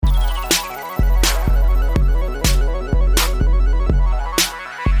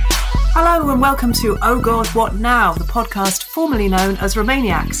Hello and welcome to Oh God, What Now, the podcast formerly known as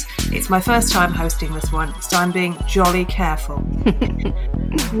Romaniacs. It's my first time hosting this one, so I'm being jolly careful.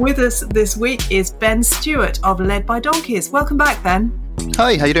 With us this week is Ben Stewart of Led by Donkeys. Welcome back, Ben.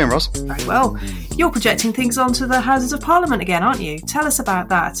 Hi, how you doing, Ros? Very well. You're projecting things onto the Houses of Parliament again, aren't you? Tell us about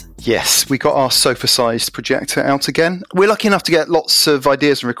that. Yes, we got our sofa-sized projector out again. We're lucky enough to get lots of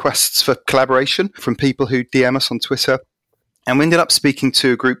ideas and requests for collaboration from people who DM us on Twitter. And we ended up speaking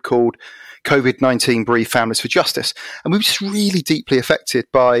to a group called COVID-19 Bereaved Families for Justice. And we were just really deeply affected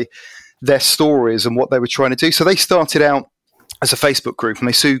by their stories and what they were trying to do. So they started out as a Facebook group, and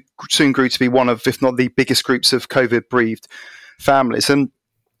they soon grew to be one of, if not the biggest groups of COVID bereaved families. And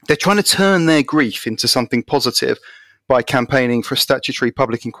they're trying to turn their grief into something positive by campaigning for a statutory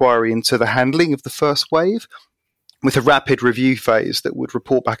public inquiry into the handling of the first wave, with a rapid review phase that would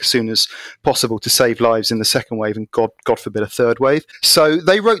report back as soon as possible to save lives in the second wave and, God forbid, a third wave. So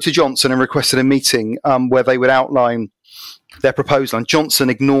they wrote to Johnson and requested a meeting where they would outline their proposal, and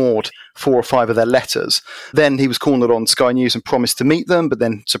Johnson ignored 4 or 5 of their letters. Then he was cornered on Sky News and promised to meet them, but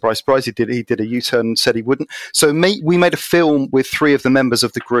then, surprise, surprise, he did a U-turn and said he wouldn't. So we made a film with 3 of the members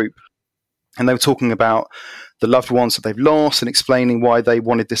of the group, and they were talking about the loved ones that they've lost and explaining why they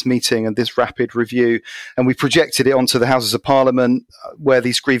wanted this meeting and this rapid review. And we projected it onto the Houses of Parliament, where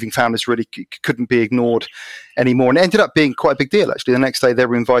these grieving families really couldn't be ignored anymore. And it ended up being quite a big deal, actually. The next day they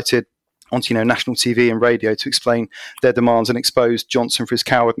were invited onto national TV and radio to explain their demands and expose Johnson for his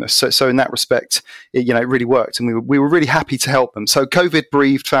cowardness. So in that respect, it really worked, and we were really happy to help them. So COVID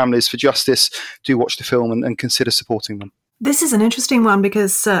Bereaved Families for Justice, do watch the film and consider supporting them. This is an interesting one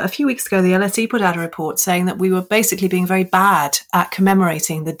because a few weeks ago, the LSE put out a report saying that we were basically being very bad at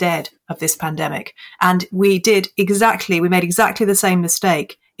commemorating the dead of this pandemic. And we made exactly the same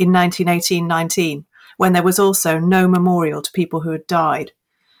mistake in 1918-19, when there was also no memorial to people who had died.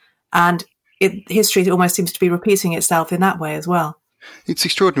 And history almost seems to be repeating itself in that way as well. It's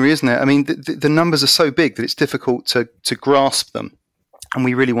extraordinary, isn't it? I mean, the numbers are so big that it's difficult to grasp them. And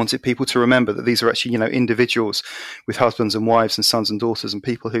we really wanted people to remember that these are actually, individuals with husbands and wives and sons and daughters and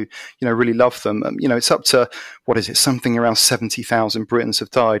people who, really love them. It's up to, something around 70,000 Britons have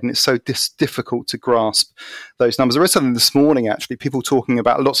died. And it's so difficult to grasp those numbers. There is something this morning, actually, people talking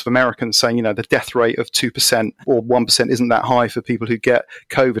about, lots of Americans saying, the death rate of 2% or 1% isn't that high for people who get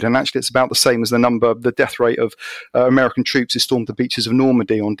COVID. And actually, it's about the same as the death rate of American troops who stormed the beaches of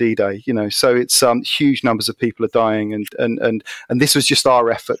Normandy on D-Day. So it's huge numbers of people are dying. And this was just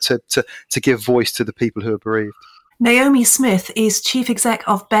our effort to give voice to the people who are bereaved. Naomi Smith is Chief Exec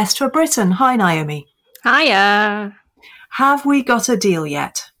of Best for Britain. Hi, Naomi. Hiya. Have we got a deal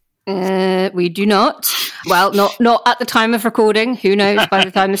yet? We do not. Well, not at the time of recording. Who knows by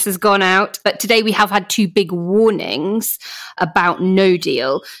the time this has gone out. But today we have had 2 big warnings about no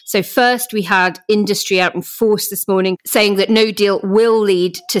deal. So first we had industry out in force this morning saying that no deal will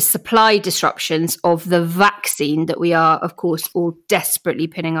lead to supply disruptions of the vaccine that we are, of course, all desperately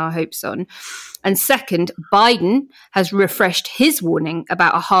pinning our hopes on. And second, Biden has refreshed his warning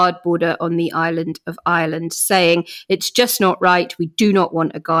about a hard border on the island of Ireland, saying it's just not right. We do not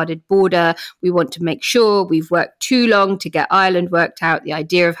want a guarded border. We want to make sure we've worked too long to get Ireland worked out. The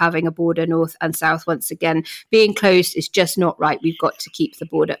idea of having a border north and south once again being closed is just not right. We've got to keep the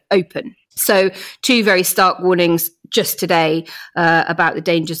border open. So 2 very stark warnings just today about the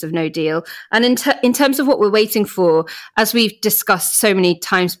dangers of no deal. And in terms of what we're waiting for, as we've discussed so many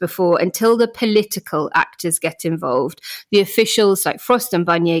times before, until the political actors get involved, the officials like Frost and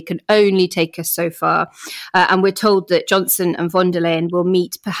Barnier can only take us so far. And we're told that Johnson and von der Leyen will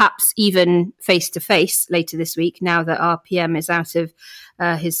meet perhaps even face-to-face later this week, now that our PM is out of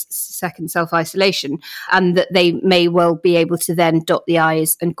his second self-isolation, and that they may well be able to then dot the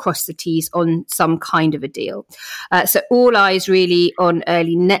I's and cross the T's on some kind of a deal. So all eyes really on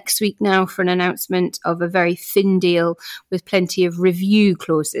early next week now for an announcement of a very thin deal with plenty of review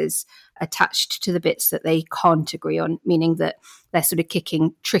clauses attached to the bits that they can't agree on, meaning that they're sort of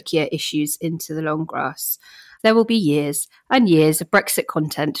kicking trickier issues into the long grass. There will be years and years of Brexit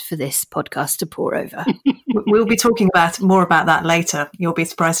content for this podcast to pour over. We'll be talking more about that later. You'll be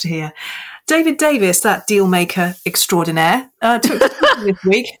surprised to hear. David Davis, that deal maker extraordinaire, took this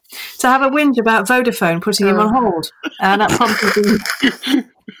week to have a whinge about Vodafone putting him on hold. And that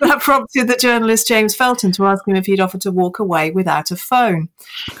prompted the journalist James Felton to ask him if he'd offer to walk away without a phone.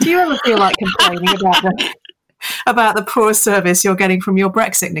 Do you ever feel like complaining about the poor service you're getting from your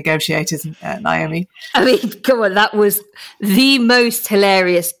Brexit negotiators, Naomi? I mean, come on, that was the most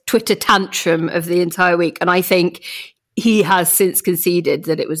hilarious Twitter tantrum of the entire week. And I think he has since conceded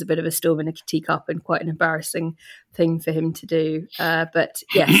that it was a bit of a storm in a teacup and quite an embarrassing thing for him to do. But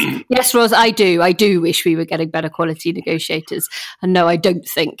yes, Ros, I do wish we were getting better quality negotiators. And no, I don't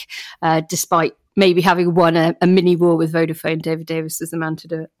think, despite maybe having won a mini war with Vodafone, David Davis is the man to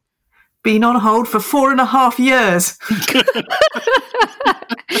do it. Been on hold for 4.5 years.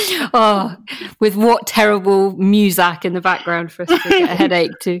 Oh, with what terrible music in the background for us to get a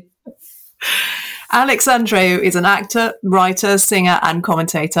headache to. Alex Andreou is an actor, writer, singer and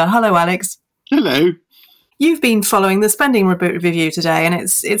commentator. Hello, Alex. Hello. You've been following the spending review today, and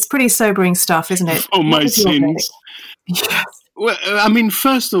it's pretty sobering stuff, isn't it? Oh, my sins. Yes. Well, I mean,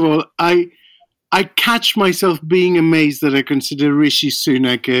 first of all, I catch myself being amazed that I consider Rishi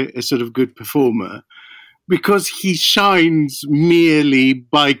Sunak a sort of good performer, because he shines merely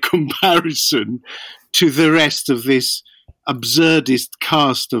by comparison to the rest of this absurdist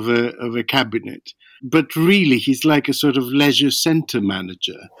cast of a cabinet. But really, he's like a sort of leisure centre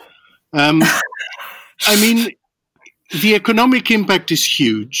manager. I mean, the economic impact is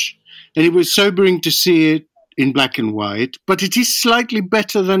huge, and it was sobering to see it in black and white, but it is slightly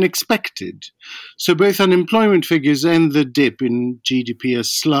better than expected. So both unemployment figures and the dip in GDP are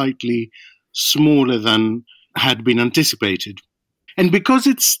slightly smaller than had been anticipated. And because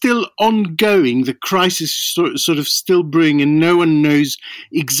it's still ongoing, the crisis is sort of still brewing and no one knows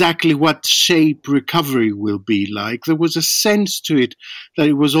exactly what shape recovery will be like, there was a sense to it that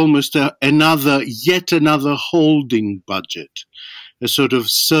it was almost yet another holding budget, a sort of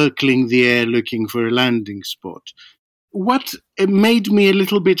circling the air looking for a landing spot. What made me a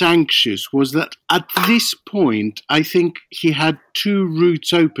little bit anxious was that at this point, I think he had two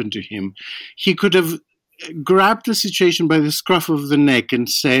routes open to him. He could have grabbed the situation by the scruff of the neck and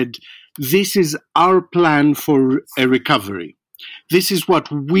said, this is our plan for a recovery. This is what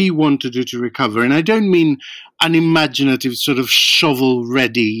we want to do to recover. And I don't mean an imaginative sort of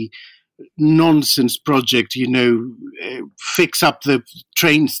shovel-ready nonsense project, fix up the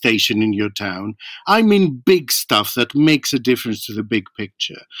train station in your town. I mean big stuff that makes a difference to the big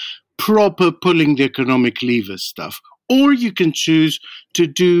picture. Proper pulling the economic lever stuff. Or you can choose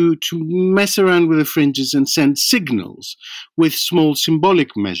to mess around with the fringes and send signals with small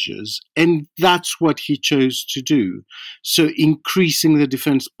symbolic measures. And that's what he chose to do. So increasing the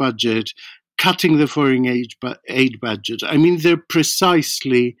defense budget, cutting the foreign aid budget. I mean, they're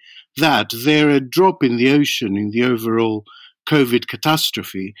precisely that. They're a drop in the ocean in the overall COVID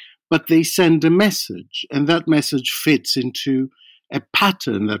catastrophe, but they send a message. And that message fits into a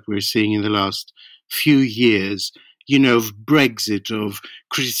pattern that we're seeing in the last few years, of Brexit, of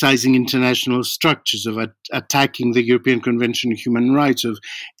criticizing international structures, of attacking the European Convention on Human Rights, of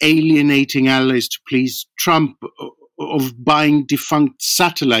alienating allies to please Trump, of buying defunct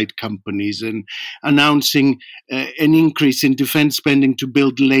satellite companies and announcing an increase in defense spending to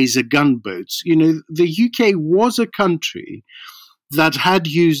build laser gunboats. The UK was a country that had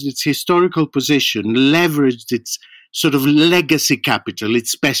used its historical position, leveraged its sort of legacy capital,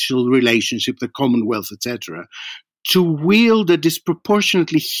 its special relationship, the Commonwealth, etc., to wield a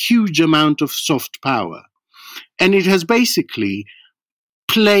disproportionately huge amount of soft power. And it has basically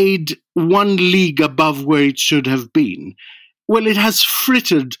played one league above where it should have been. Well, it has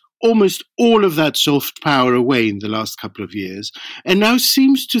frittered almost all of that soft power away in the last couple of years, and now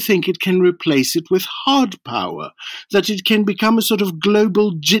seems to think it can replace it with hard power, that it can become a sort of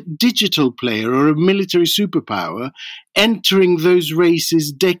global digital player or a military superpower, entering those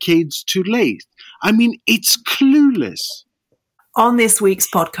races decades too late. I mean, it's clueless. On this week's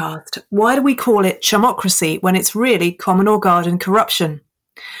podcast, why do we call it chumocracy when it's really common or garden corruption?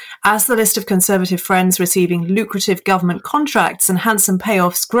 As the list of Conservative friends receiving lucrative government contracts and handsome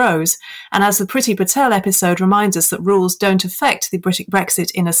payoffs grows, and as the Priti Patel episode reminds us that rules don't affect the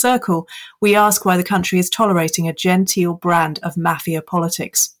Brexit inner circle, we ask why the country is tolerating a genteel brand of mafia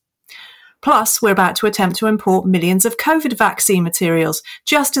politics. Plus, we're about to attempt to import millions of COVID vaccine materials,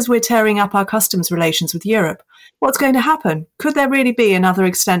 just as we're tearing up our customs relations with Europe. What's going to happen? Could there really be another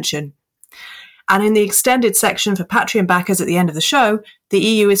extension? And in the extended section for Patreon backers at the end of the show, the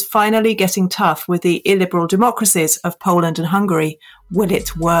EU is finally getting tough with the illiberal democracies of Poland and Hungary. Will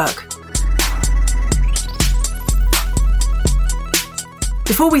it work?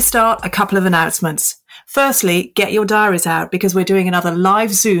 Before we start, a couple of announcements. Firstly, get your diaries out because we're doing another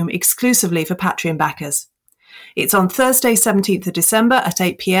live Zoom exclusively for Patreon backers. It's on Thursday, 17th of December at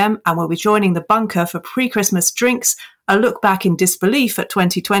 8 p.m, and we'll be joining the bunker for pre-Christmas drinks, a look back in disbelief at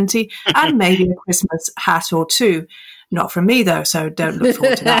 2020, and maybe a Christmas hat or two. Not from me, though, so don't look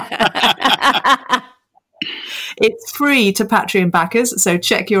forward to that. It's free to Patreon backers, so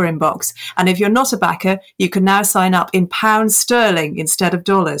check your inbox. And if you're not a backer, you can now sign up in pounds sterling instead of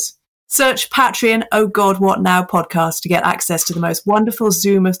dollars. Search Patreon Oh God What Now podcast to get access to the most wonderful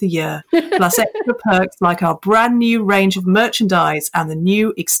Zoom of the year, plus extra perks like our brand new range of merchandise and the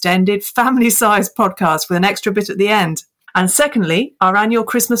new extended family-sized podcast with an extra bit at the end. And secondly, our annual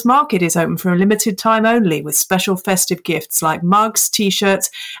Christmas market is open for a limited time only with special festive gifts like mugs, t-shirts,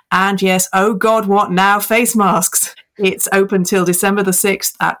 and yes, oh God, what now, face masks. It's open till December the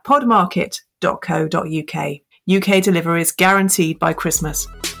 6th at podmarket.co.uk. UK delivery is guaranteed by Christmas.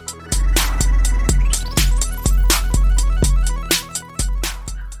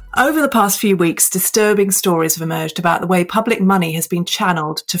 Over the past few weeks, disturbing stories have emerged about the way public money has been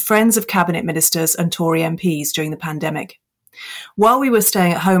channeled to friends of cabinet ministers and Tory MPs during the pandemic. While we were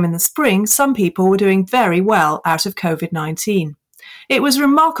staying at home in the spring, some people were doing very well out of COVID-19. It was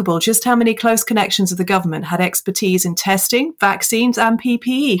remarkable just how many close connections of the government had expertise in testing, vaccines and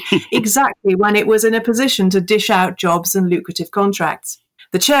PPE, exactly when it was in a position to dish out jobs and lucrative contracts.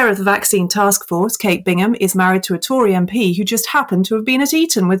 The chair of the vaccine task force, Kate Bingham, is married to a Tory MP who just happened to have been at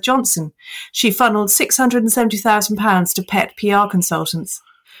Eton with Johnson. She funneled £670,000 to pet PR consultants.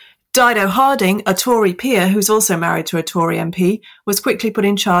 Dido Harding, a Tory peer who's also married to a Tory MP, was quickly put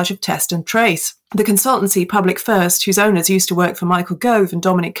in charge of Test and Trace. The consultancy Public First, whose owners used to work for Michael Gove and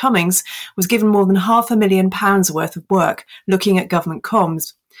Dominic Cummings, was given more than £500,000 worth of work looking at government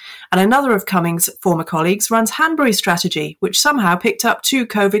comms. And another of Cummings' former colleagues runs Hanbury Strategy, which somehow picked up 2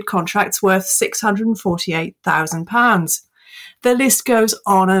 COVID contracts worth £648,000. The list goes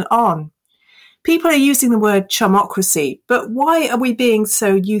on and on. People are using the word chumocracy, but why are we being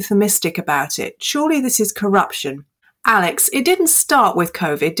so euphemistic about it? Surely this is corruption. Alex, it didn't start with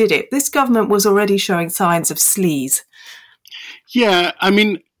COVID, did it? This government was already showing signs of sleaze. Yeah, I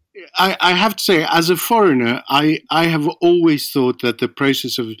mean, I have to say, as a foreigner, I have always thought that the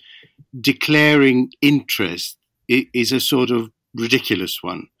process of declaring interest is a sort of ridiculous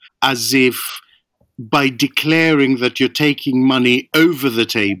one, as if by declaring that you're taking money over the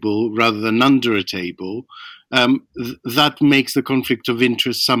table rather than under a table, that makes the conflict of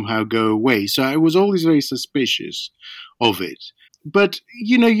interest somehow go away. So I was always very suspicious of it. But,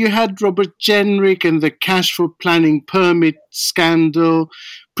 you know, you had Robert Jenrick and the cash for planning permit scandal.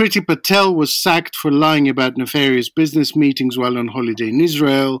 Priti Patel was sacked for lying about nefarious business meetings while on holiday in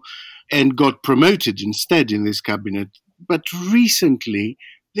Israel and got promoted instead in this cabinet. But recently,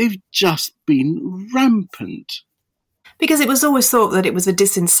 they've just been rampant. Because it was always thought that it was a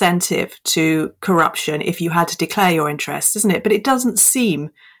disincentive to corruption if you had to declare your interest, isn't it? But it doesn't seem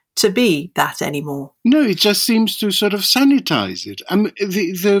to be that anymore. No, it just seems to sort of sanitize it.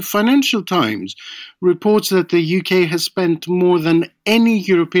 The Financial Times reports that the UK has spent more than any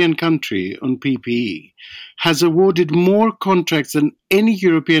European country on PPE, has awarded more contracts than any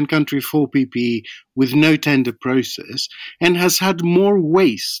European country for PPE with no tender process, and has had more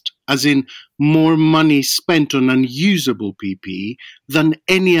waste, as in more money spent on unusable PPE, than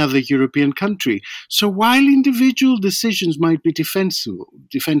any other European country. So while individual decisions might be defensible,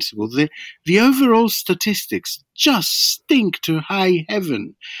 the overall statistics just stink to high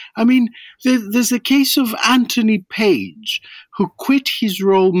heaven. I mean, there's a case of Anthony Page, who quit his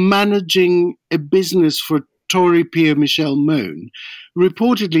role managing a business for Tory peer Michelle Mone,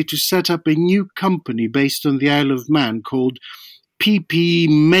 reportedly to set up a new company based on the Isle of Man called PPE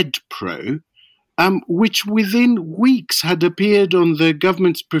MedPro, which within weeks had appeared on the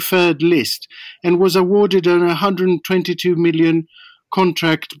government's preferred list and was awarded an 122 million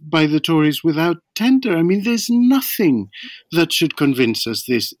contract by the Tories without tender. I mean, there's nothing that should convince us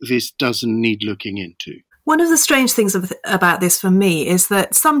this doesn't need looking into. One of the strange things about this for me is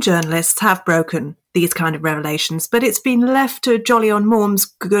that some journalists have broken these kind of revelations, but it's been left to Jolyon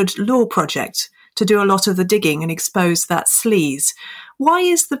Maughams' Good Law Project to do a lot of the digging and expose that sleaze. Why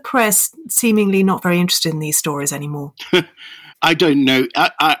is the press seemingly not very interested in these stories anymore? I don't know.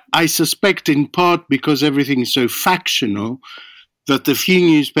 I suspect in part because everything is so factional that the few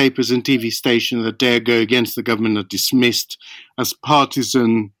newspapers and TV stations that dare go against the government are dismissed as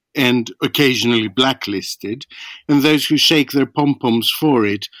partisan and occasionally blacklisted, and those who shake their pom-poms for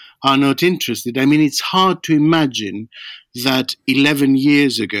it are not interested. I mean, it's hard to imagine that 11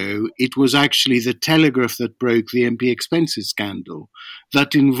 years ago it was actually the Telegraph that broke the MP expenses scandal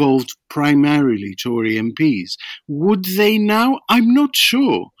that involved primarily Tory MPs. Would they now? I'm not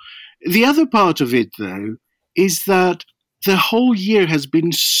sure. The other part of it, though, is that the whole year has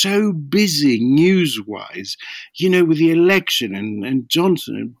been so busy news-wise, you know, with the election and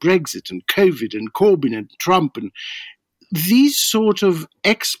Johnson and Brexit and COVID and Corbyn and Trump. And these sort of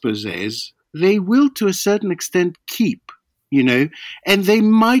exposés they will to a certain extent keep, and they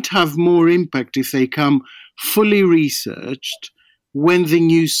might have more impact if they come fully researched when the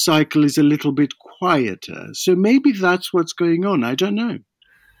news cycle is a little bit quieter. So maybe that's what's going on. I don't know.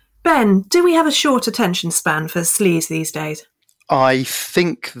 Ben, do we have a short attention span for sleaze these days? I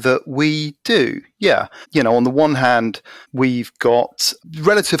think that we do, yeah. On the one hand, we've got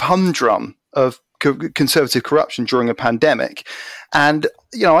relative humdrum of conservative corruption during a pandemic. And,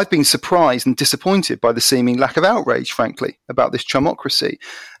 I've been surprised and disappointed by the seeming lack of outrage, frankly, about this chumocracy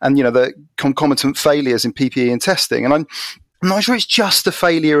and, the concomitant failures in PPE and testing. And I'm not sure it's just a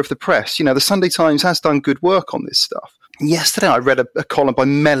failure of the press. The Sunday Times has done good work on this stuff. Yesterday, I read a column by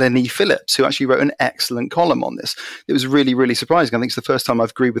Melanie Phillips, who actually wrote an excellent column on this. It was really, really surprising. I think it's the first time I've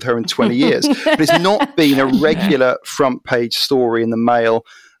agreed with her in 20 years. But it's not been a regular front page story in the Mail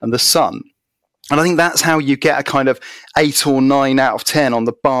and the Sun. And I think that's how you get a kind of 8 or 9 out of 10 on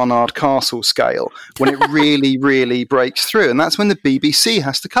the Barnard Castle scale, when it really, really breaks through. And that's when the BBC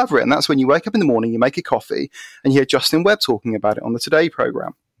has to cover it. And that's when you wake up in the morning, you make a coffee, and you hear Justin Webb talking about it on the Today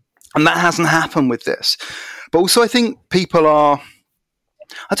programme. And that hasn't happened with this. But also I think people are,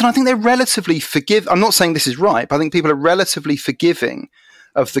 I think they're relatively I'm not saying this is right, but I think people are relatively forgiving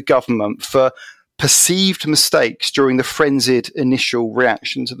of the government for perceived mistakes during the frenzied initial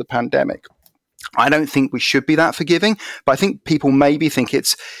reaction to the pandemic. I don't think we should be that forgiving, but I think people maybe think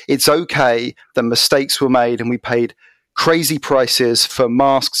it's okay that mistakes were made and we paid crazy prices for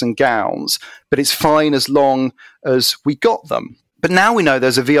masks and gowns, but it's fine as long as we got them. But now we know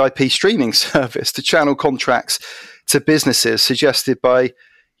there's a VIP streaming service to channel contracts to businesses suggested by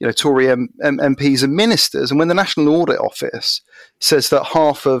Tory MPs and ministers. And when the National Audit Office says that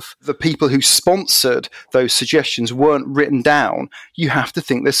half of the people who sponsored those suggestions weren't written down, you have to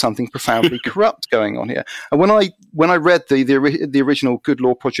think there's something profoundly corrupt going on here. And when I read the original Good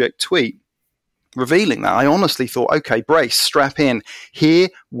Law Project tweet revealing that, I honestly thought, okay, brace, strap in, here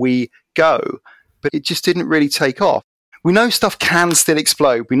we go. But it just didn't really take off. We know stuff can still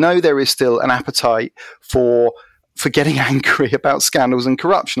explode. We know there is still an appetite for getting angry about scandals and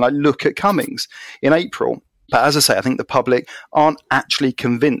corruption. Like, look at Cummings in April. But as I say, I think the public aren't actually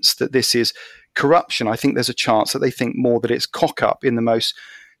convinced that this is corruption. I think there's a chance that they think more that it's cock-up in the most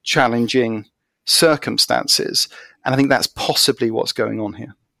challenging circumstances. And I think that's possibly what's going on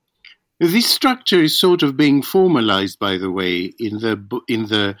here. This structure is sort of being formalized, by the way, in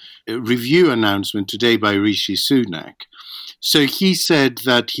the review announcement today by Rishi Sunak. So he said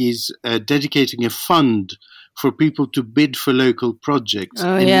that he's dedicating a fund for people to bid for local projects.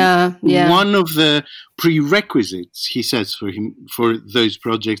 Oh, yeah. One of the prerequisites, he says, for those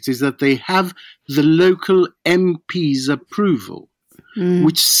projects is that they have the local MP's approval,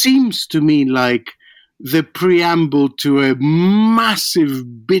 which seems to me like the preamble to a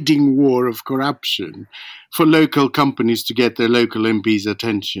massive bidding war of corruption for local companies to get their local MP's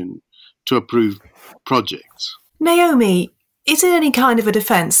attention to approve projects. Naomi, is it any kind of a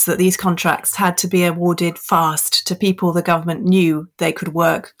defence that these contracts had to be awarded fast to people the government knew they could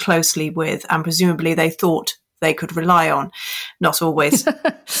work closely with and presumably they thought they could rely on? Not always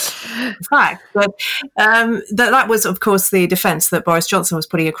fact, but that was, of course, the defence that Boris Johnson was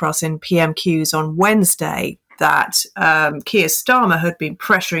putting across in PMQs on Wednesday, that Keir Starmer had been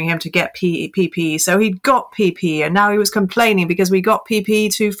pressuring him to get PPE. So he'd got PPE and now he was complaining because we got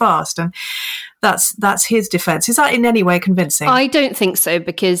PPE too fast. And that's his defence. Is that in any way convincing? I don't think so,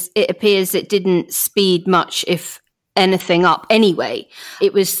 because it appears it didn't speed much, if anything, up anyway.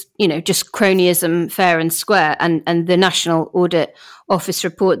 It was, just cronyism fair and square. And the National Audit Office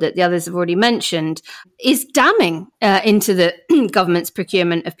report that the others have already mentioned is damning into the government's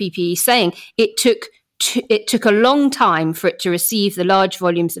procurement of PPE, saying it took a long time for it to receive the large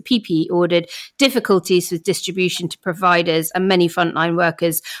volumes of PPE ordered, difficulties with distribution to providers, and many frontline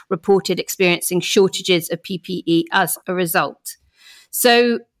workers reported experiencing shortages of PPE as a result.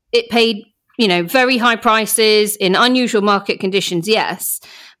 So it paid, very high prices in unusual market conditions, yes,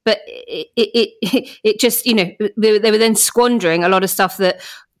 but it just, they were then squandering a lot of stuff that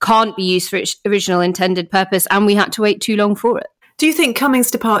can't be used for its original intended purpose, and we had to wait too long for it. Do you think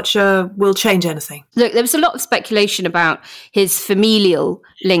Cummings' departure will change anything? Look, there was a lot of speculation about his familial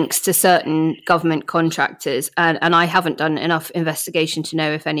links to certain government contractors, and I haven't done enough investigation to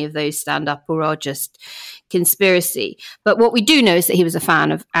know if any of those stand up or are just conspiracy. But what we do know is that he was a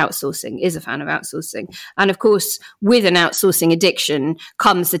fan of outsourcing. And of course, with an outsourcing addiction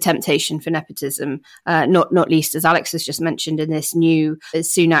comes the temptation for nepotism, not least, as Alex has just mentioned, in this new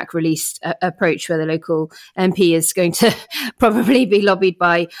Sunak released approach where the local MP is going to probably be lobbied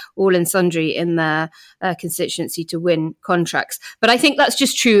by all and sundry in their constituency to win contracts. But I think that's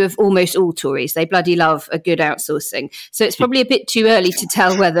just true of almost all Tories. They bloody love a good outsourcing. So it's probably a bit too early to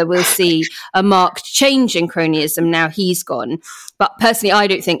tell whether we'll see a marked change in cronyism now he's gone. But personally, I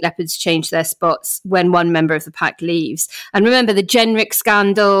don't think Leopards change their spots when one member of the pack leaves. And remember the Jenrick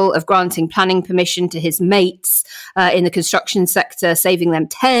scandal of granting planning permission to his mates in the construction sector, saving them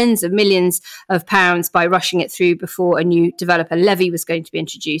tens of millions of pounds by rushing it through before a new developer levy was going to be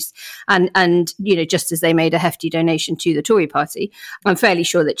introduced. And just as they made a hefty donation to the Tory party, I'm fairly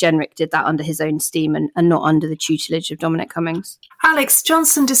sure that Jenrick did that under his own steam and not under the tutelage of Dominic Cummings. Alex,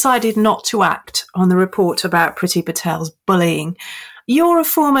 Johnson decided not to act on the report about Priti Patel's bullying. You're a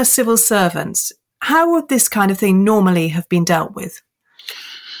former civil servant. How would this kind of thing normally have been dealt with?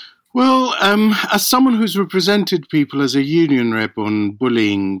 Well, as someone who's represented people as a union rep on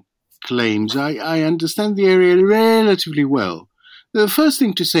bullying claims, I understand the area relatively well. The first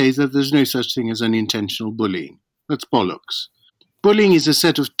thing to say is that there's no such thing as unintentional bullying. That's bollocks. Bullying is a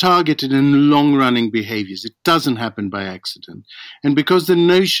set of targeted and long-running behaviors. It doesn't happen by accident. And because the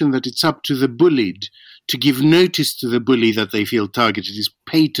notion that it's up to the bullied to give notice to the bully that they feel targeted is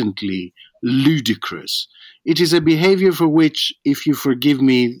patently ludicrous, it is a behavior for which, if you forgive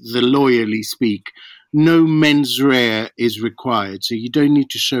me the lawyerly speak, no mens rea is required. So you don't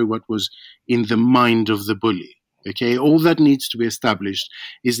need to show what was in the mind of the bully. Okay, all that needs to be established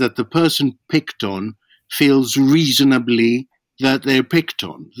is that the person picked on feels reasonably that they're picked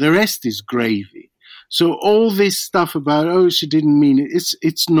on. The rest is gravy. So all this stuff about, she didn't mean it,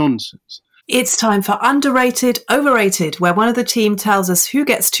 it's nonsense. It's time for Underrated, Overrated, where one of the team tells us who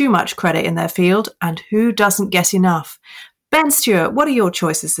gets too much credit in their field and who doesn't get enough. Ben Stewart, what are your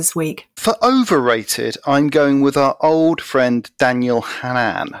choices this week? For overrated, I'm going with our old friend Daniel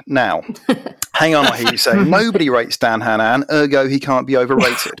Hannan. Now, hang on, I hear you say, nobody rates Dan Hannan, ergo he can't be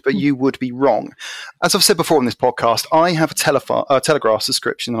overrated, but you would be wrong. As I've said before in this podcast, I have a Telegraph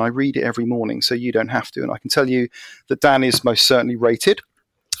subscription and I read it every morning, so you don't have to. And I can tell you that Dan is most certainly rated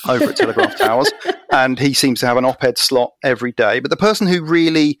over at Telegraph Towers, and he seems to have an op-ed slot every day. But the person who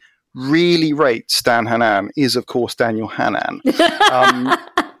really rates Dan Hannan is, of course, Daniel Hannan.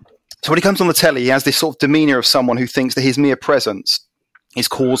 So when he comes on the telly, he has this sort of demeanour of someone who thinks that his mere presence is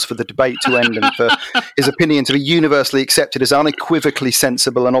cause for the debate to end and for his opinion to be universally accepted as unequivocally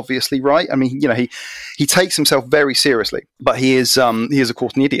sensible and obviously right. I mean, he takes himself very seriously, but he is of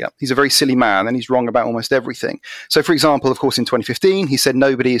course an idiot. He's a very silly man and he's wrong about almost everything. So for example, of course, in 2015, he said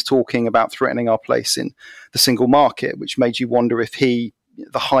nobody is talking about threatening our place in the single market, which made you wonder if he,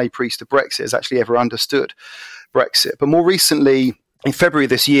 the high priest of Brexit, has actually ever understood Brexit. But more recently, in February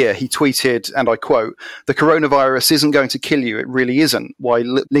this year, he tweeted, and I quote, "The coronavirus isn't going to kill you, it really isn't," while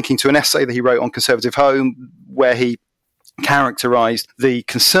linking to an essay that he wrote on Conservative Home, where he characterized the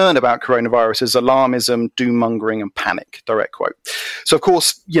concern about coronavirus as alarmism, doom-mongering, and panic, direct quote. So, of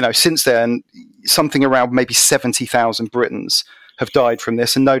course, since then, something around maybe 70,000 Britons have died from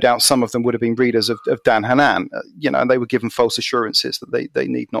this, and no doubt some of them would have been readers of Dan Hannan, and they were given false assurances that they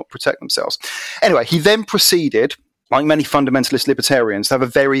need not protect themselves. Anyway, he then proceeded, like many fundamentalist libertarians, to have a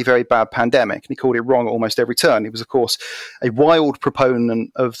very, very bad pandemic, and he called it wrong at almost every turn. He was, of course, a wild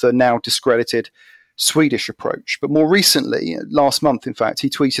proponent of the now discredited Swedish approach. But more recently, last month, in fact, he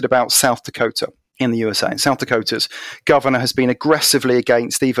tweeted about South Dakota in the USA. And South Dakota's governor has been aggressively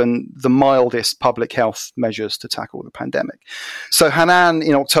against even the mildest public health measures to tackle the pandemic. So Hannan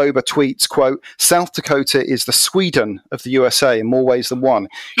in October tweets, quote, "South Dakota is the Sweden of the USA in more ways than one.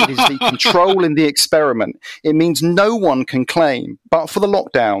 It is the control in the experiment. It means no one can claim, but for the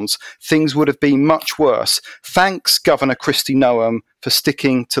lockdowns, things would have been much worse. Thanks, Governor Kristi Noem, for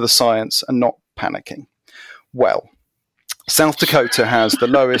sticking to the science and not panicking." Well, South Dakota has the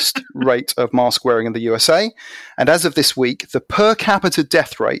lowest rate of mask wearing in the USA. And as of this week, the per capita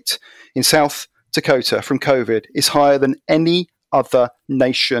death rate in South Dakota from COVID is higher than any other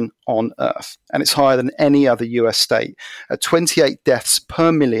nation on earth. And it's higher than any other US state at 28 deaths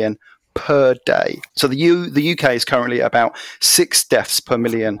per million per day. So the UK is currently at about 6 deaths per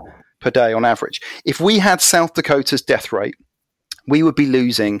million per day on average. If we had South Dakota's death rate, we would be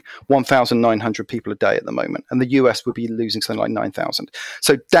losing 1,900 people a day at the moment, and the US would be losing something like 9,000.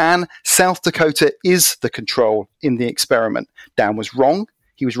 So Dan, South Dakota is the control in the experiment. Dan was wrong.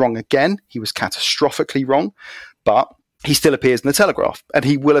 He was wrong again. He was catastrophically wrong. But he still appears in the Telegraph, and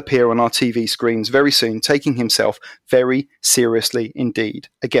he will appear on our TV screens very soon, taking himself very seriously indeed.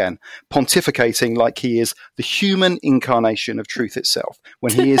 Again, pontificating like he is the human incarnation of truth itself,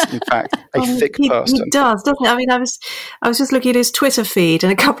 when he is in fact a thick person. He does, doesn't he? I mean, I was just looking at his Twitter feed,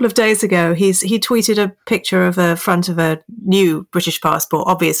 and a couple of days ago, he tweeted a picture of the front of a new British passport,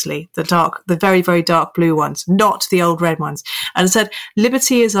 obviously the very, very dark blue ones, not the old red ones, and said,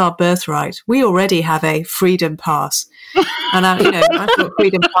 "Liberty is our birthright. We already have a freedom pass." And I thought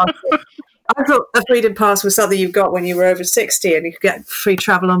a freedom pass was something you got when you were over 60 and you could get free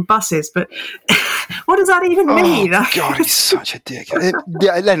travel on buses. But what does that even mean? Oh, God, he's such a dick.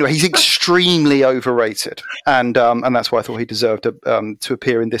 Anyway, he's extremely overrated. And that's why I thought he deserved to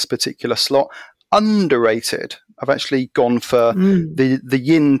appear in this particular slot. Underrated. I've actually gone for the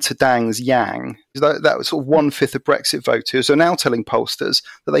yin to Dang's yang. That was sort of 1/5 of Brexit voters are now telling pollsters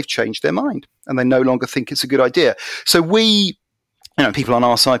that they've changed their mind and they no longer think it's a good idea. So we, people on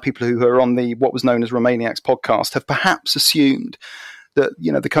our side, people who are on the what was known as Romaniacs podcast, have perhaps assumed that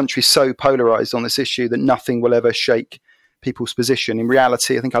the country is so polarised on this issue that nothing will ever shake people's position. In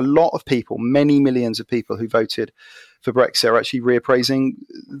reality, I think a lot of people, many millions of people who voted for Brexit, are actually reappraising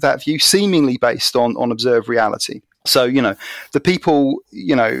that view, seemingly based on observed reality. So, the people,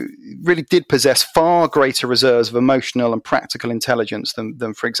 really did possess far greater reserves of emotional and practical intelligence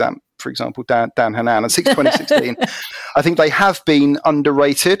than for example, Dan Hannan. And since 2016, I think they have been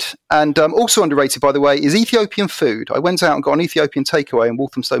underrated. And also underrated, by the way, is Ethiopian food. I went out and got an Ethiopian takeaway in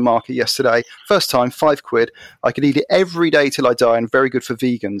Walthamstow Market yesterday. First time, £5. I could eat it every day till I die, and very good for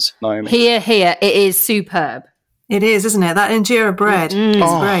vegans, Naomi. Here. It is superb. It is, isn't it? That injera bread is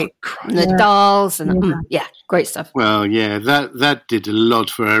great. And the dals and great stuff. Well, yeah, that did a lot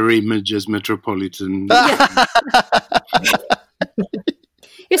for our image as Metropolitan.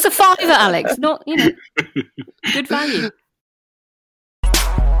 It's a £5, Alex, not, good value.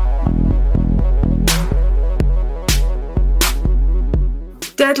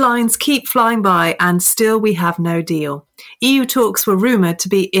 Deadlines keep flying by and still we have no deal. EU talks were rumoured to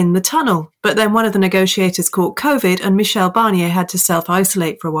be in the tunnel, but then one of the negotiators caught COVID and Michel Barnier had to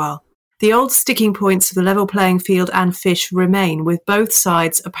self-isolate for a while. The old sticking points of the level playing field and fish remain, with both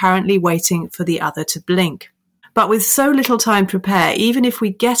sides apparently waiting for the other to blink. But with so little time to prepare, even if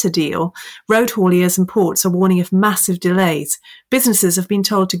we get a deal, road hauliers and ports are warning of massive delays. Businesses have been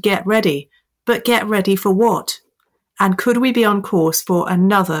told to get ready. But get ready for what? And could we be on course for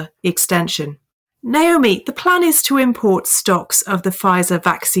another extension? Naomi, the plan is to import stocks of the Pfizer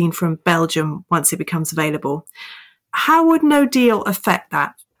vaccine from Belgium once it becomes available. How would no deal affect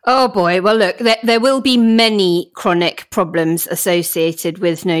that? Oh boy, well look, there will be many chronic problems associated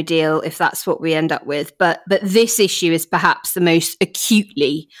with no deal if that's what we end up with, but this issue is perhaps the most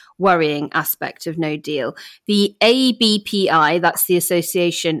acutely worrying aspect of no deal. The ABPI, that's the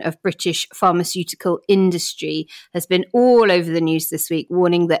Association of British Pharmaceutical Industry, has been all over the news this week,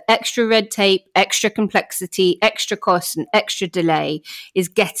 warning that extra red tape, extra complexity, extra cost and extra delay is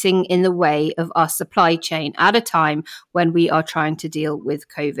getting in the way of our supply chain at a time when we are trying to deal with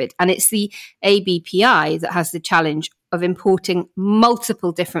COVID. And it's the ABPI that has the challenge of importing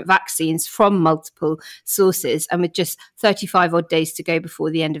multiple different vaccines from multiple sources. And with just 35 odd days to go before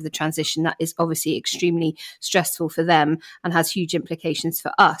the end of the transition, that is obviously extremely stressful for them and has huge implications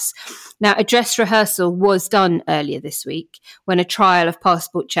for us. Now, a dress rehearsal was done earlier this week when a trial of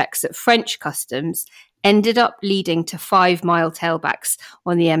passport checks at French customs ended up leading to 5-mile tailbacks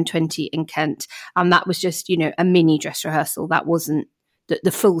on the M20 in Kent. And that was just, a mini dress rehearsal. That wasn't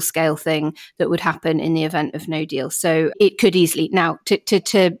the full-scale thing that would happen in the event of no deal. So it could easily. Now, to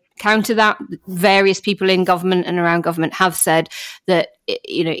counter that, various people in government and around government have said that,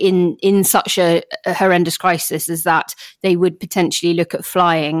 in such a horrendous crisis as that, they would potentially look at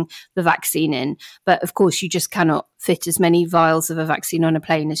flying the vaccine in. But of course, you just cannot fit as many vials of a vaccine on a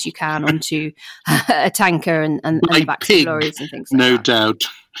plane as you can onto a tanker and the backs of lorries and things like that. No doubt.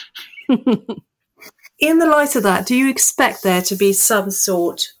 In the light of that, do you expect there to be some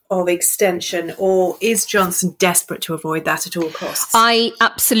sort of extension, or is Johnson desperate to avoid that at all costs? I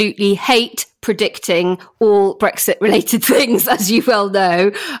absolutely hate predicting all Brexit-related things, as you well know.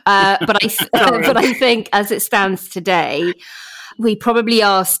 But I think, as it stands today, we probably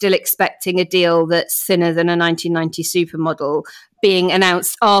are still expecting a deal that's thinner than a 1990 supermodel being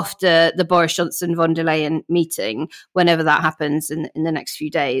announced after the Boris Johnson von der Leyen meeting, whenever that happens in the next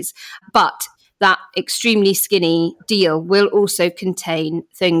few days. But that extremely skinny deal will also contain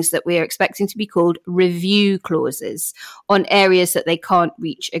things that we are expecting to be called review clauses on areas that they can't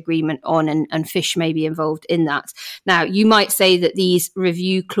reach agreement on, and fish may be involved in that. Now, you might say that these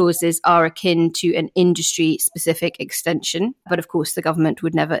review clauses are akin to an industry-specific extension, but of course the government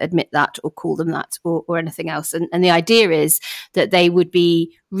would never admit that or call them that or anything else. And the idea is that they would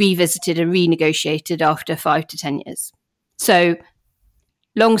be revisited and renegotiated after 5 to 10 years. So,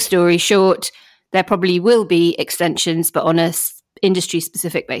 long story short, there probably will be extensions, but on a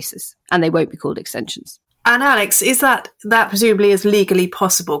industry-specific basis, and they won't be called extensions. And Alex, is that presumably is legally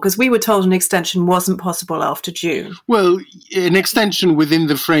possible? Because we were told an extension wasn't possible after June. Well, an extension within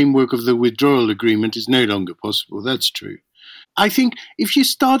the framework of the withdrawal agreement is no longer possible. That's true. I think if you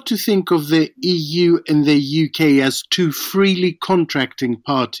start to think of the EU and the UK as two freely contracting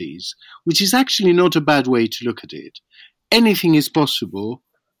parties, which is actually not a bad way to look at it, anything is possible.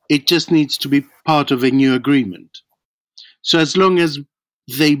 It just needs to be part of a new agreement. So as long as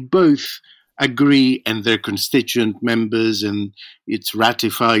they both agree and their constituent members and it's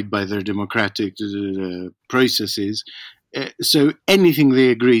ratified by their democratic processes, so anything they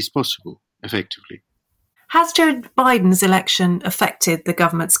agree is possible, effectively. Has Joe Biden's election affected the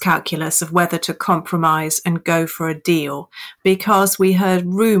government's calculus of whether to compromise and go for a deal? Because we heard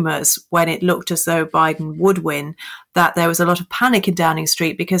rumours when it looked as though Biden would win that there was a lot of panic in Downing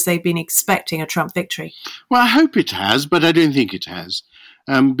Street because they'd been expecting a Trump victory. Well, I hope it has, but I don't think it has.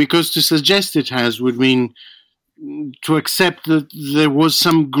 Because to suggest it has would mean to accept that there was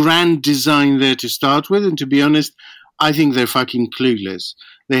some grand design there to start with. And to be honest, I think they're fucking clueless.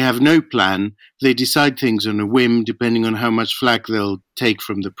 They have no plan. They decide things on a whim, depending on how much flack they'll take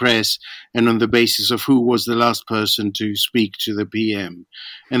from the press and on the basis of who was the last person to speak to the PM.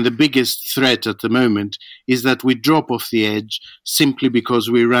 And the biggest threat at the moment is that we drop off the edge simply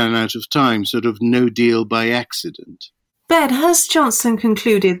because we ran out of time, sort of no deal by accident. Ben, has Johnson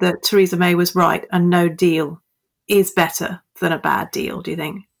concluded that Theresa May was right and no deal is better than a bad deal, do you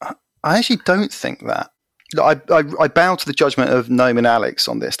think? I actually don't think that. I bow to the judgment of Noam and Alex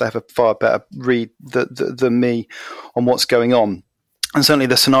on this. They have a far better read than me on what's going on. And certainly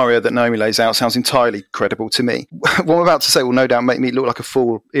the scenario that Naomi lays out sounds entirely credible to me. What I'm about to say will no doubt make me look like a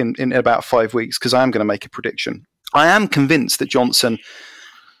fool in about 5 weeks, because I am going to make a prediction. I am convinced that Johnson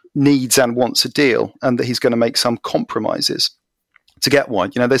needs and wants a deal and that he's going to make some compromises to get one.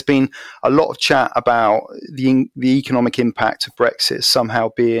 You know, there's been a lot of chat about the economic impact of Brexit somehow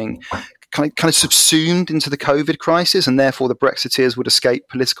being kind of subsumed into the COVID crisis, and therefore the Brexiteers would escape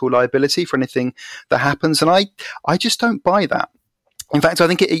political liability for anything that happens. And I just don't buy that. In fact, I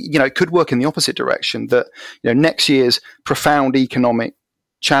think it could work in the opposite direction, that next year's profound economic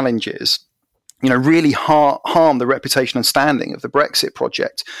challenges really harm the reputation and standing of the Brexit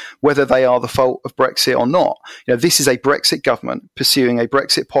project, whether they are the fault of Brexit or not. This is a Brexit government pursuing a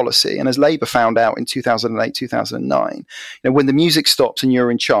Brexit policy. And as Labour found out in 2008, 2009, when the music stops and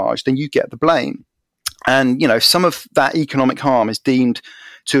you're in charge, then you get the blame. And, some of that economic harm is deemed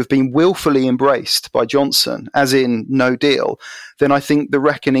to have been willfully embraced by Johnson, as in no deal, then I think the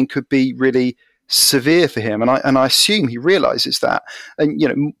reckoning could be really severe for him, and I assume he realizes that.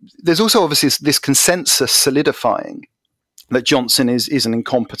 And there's also obviously this consensus solidifying that Johnson is an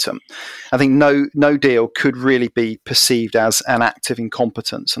incompetent. I think no deal could really be perceived as an act of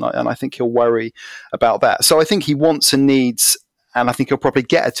incompetence, and I think he'll worry about that. So I think he wants and needs, and I think he'll probably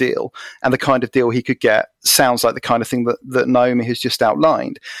get a deal, and the kind of deal he could get sounds like the kind of thing that Naomi has just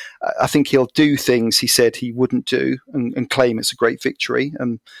outlined. I think he'll do things he said he wouldn't do and claim it's a great victory,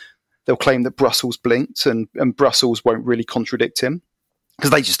 and they'll claim that Brussels blinked and Brussels won't really contradict him,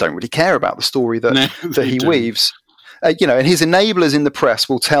 because they just don't really care about the story that he weaves. And his enablers in the press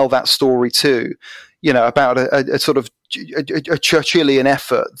will tell that story too, about a sort of a Churchillian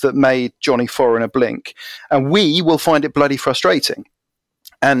effort that made Johnny Foreigner blink. And we will find it bloody frustrating.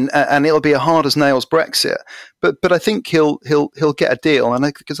 And it'll be a hard as nails Brexit. But I think he'll get a deal,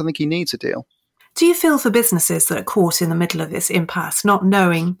 because I think he needs a deal. Do you feel for businesses that are caught in the middle of this impasse, not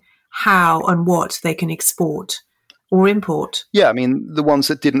knowing how and what they can export or import? Yeah, I mean, the ones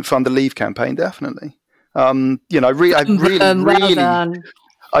that didn't fund the Leave campaign, definitely. I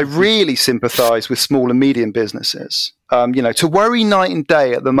really sympathise with small and medium businesses. To worry night and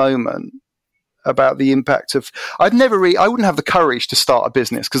day at the moment about the impact of, I wouldn't have the courage to start a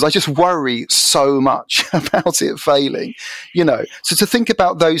business because I just worry so much about it failing. So to think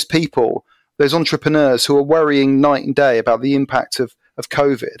about those people, those entrepreneurs who are worrying night and day about the impact of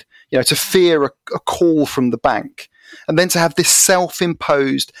COVID, to fear a call from the bank, and then to have this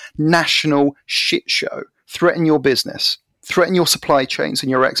self-imposed national shit show threaten your business, threaten your supply chains and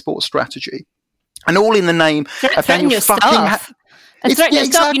your export strategy. And all in the name of Daniel fucking... And threaten your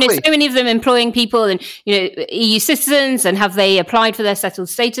staff, so many of them employing people and, EU citizens, and have they applied for their settled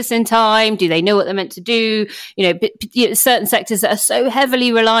status in time? Do they know what they're meant to do? Certain sectors that are so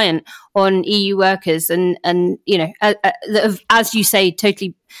heavily reliant on EU workers and that have, as you say,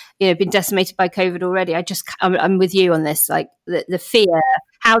 totally, been decimated by COVID already. I'm with you on this, like the fear,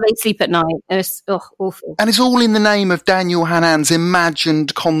 how they sleep at night. It's awful. And it's all in the name of Daniel Hannan's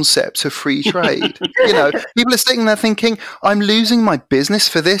imagined concept of free trade. People are sitting there thinking, I'm losing my business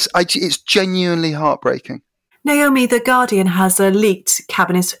for this. It's genuinely heartbreaking. Naomi, The Guardian has a leaked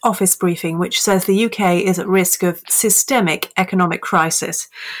Cabinet Office briefing which says the UK is at risk of systemic economic crisis.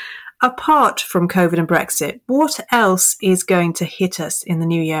 Apart from COVID and Brexit, what else is going to hit us in the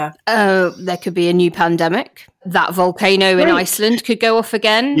new year? There could be a new pandemic. That volcano in Iceland could go off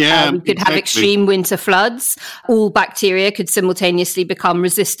again. Yeah, we could have extreme winter floods. All bacteria could simultaneously become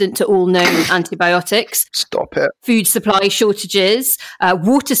resistant to all known antibiotics. Stop it. Food supply shortages,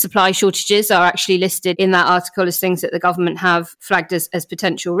 water supply shortages are actually listed in that article as things that the government have flagged as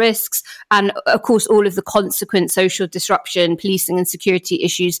potential risks. And of course, all of the consequent social disruption, policing and security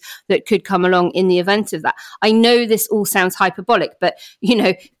issues that could come along in the event of that. I know this all sounds hyperbolic, but,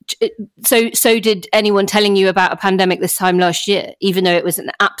 so did anyone telling you about a pandemic this time last year, even though it was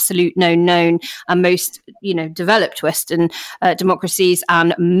an absolute known, and most, developed Western democracies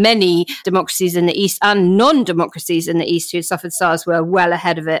and many democracies in the East and non-democracies in the East who had suffered SARS were well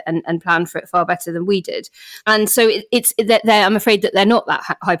ahead of it and planned for it far better than we did. And so I'm afraid that they're not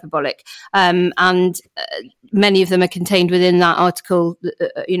that hyperbolic. And many of them are contained within that article,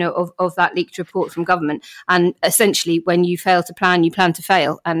 of that leaked report from government. And essentially, when you fail to plan, you plan to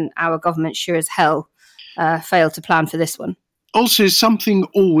fail. And our government sure as hell failed to plan for this one. Also, something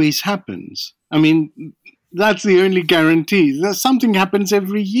always happens. I mean, that's the only guarantee. That something happens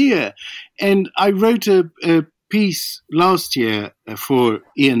every year. And I wrote a piece last year for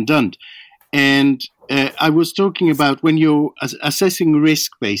Ian Dunt, and I was talking about when you're assessing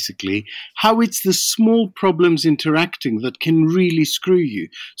risk, basically, how it's the small problems interacting that can really screw you.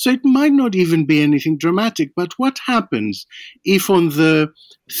 So it might not even be anything dramatic, but what happens if on the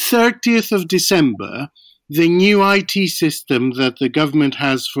 30th of December, the new IT system that the government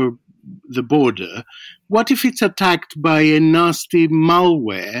has for the border, what if it's attacked by a nasty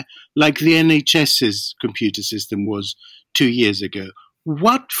malware like the NHS's computer system was 2 years ago?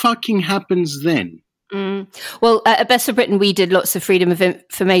 What fucking happens then? Well, at Best for Britain, we did lots of freedom of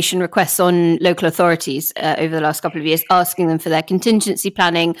information requests on local authorities over the last couple of years, asking them for their contingency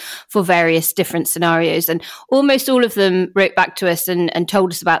planning for various different scenarios. And almost all of them wrote back to us and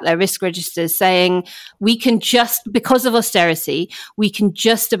told us about their risk registers, saying we can because of austerity, we can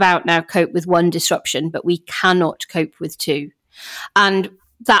just about now cope with one disruption, but we cannot cope with two. And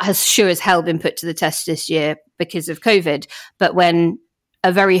that has sure as hell been put to the test this year because of COVID. But when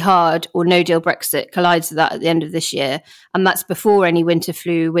a very hard or no deal Brexit collides with that at the end of this year, and that's before any winter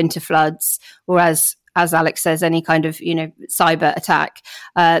flu, winter floods, or as Alex says, any kind of cyber attack,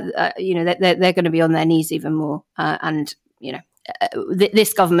 they're going to be on their knees even more.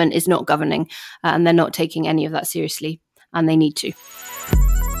 This government is not governing, and they're not taking any of that seriously, and they need to.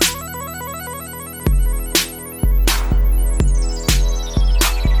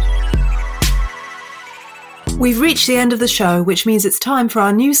 We've reached the end of the show, which means it's time for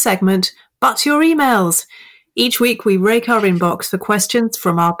our new segment, But Your Emails. Each week we rake our inbox for questions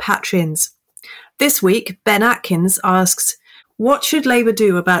from our patrons. This week, Ben Atkins asks, what should Labour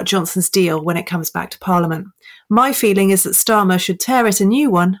do about Johnson's deal when it comes back to Parliament? My feeling is that Starmer should tear it a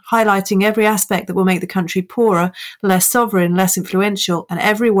new one, highlighting every aspect that will make the country poorer, less sovereign, less influential, and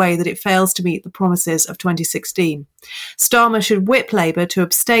every way that it fails to meet the promises of 2016. Starmer should whip Labour to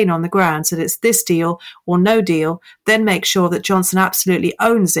abstain on the grounds that it's this deal or no deal, then make sure that Johnson absolutely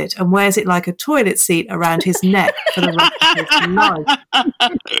owns it and wears it like a toilet seat around his neck for the rest of his life.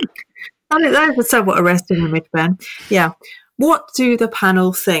 That was somewhat arresting image, Ben. Yeah. What do the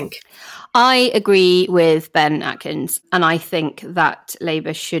panel think? I agree with Ben Atkins, and I think that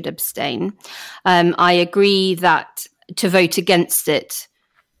Labour should abstain. I agree that to vote against it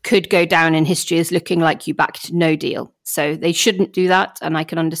could go down in history as looking like you backed no deal. So they shouldn't do that, and I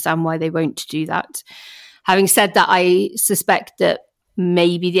can understand why they won't do that. Having said that, I suspect that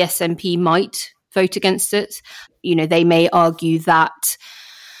maybe the SNP might vote against it. They may argue that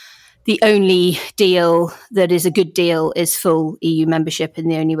the only deal that is a good deal is full EU membership,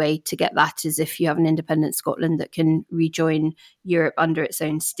 and the only way to get that is if you have an independent Scotland that can rejoin Europe under its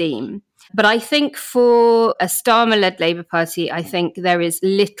own steam. But I think for a Starmer-led Labour Party, I think there is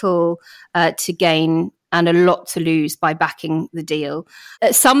little to gain and a lot to lose by backing the deal.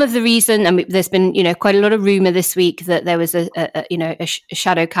 Some of the reason, and there's been, quite a lot of rumour this week that there was a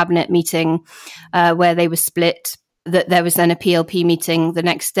shadow cabinet meeting where they were split, that there was then a PLP meeting the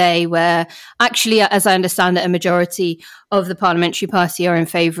next day where actually, as I understand it, a majority of the parliamentary party are in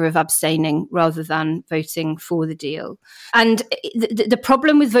favour of abstaining rather than voting for the deal. And the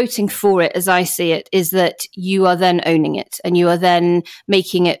problem with voting for it, as I see it, is that you are then owning it and you are then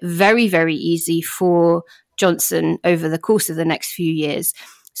making it very, very easy for Johnson over the course of the next few years.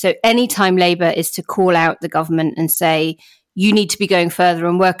 So anytime Labour is to call out the government and say, you need to be going further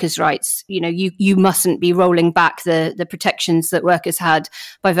on workers' rights. You mustn't be rolling back the protections that workers had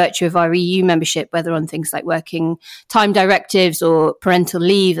by virtue of our EU membership, whether on things like working time directives or parental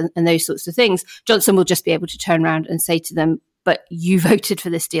leave and those sorts of things. Johnson will just be able to turn around and say to them, but you voted for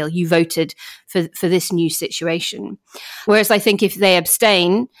this deal. You voted for this new situation. Whereas I think if they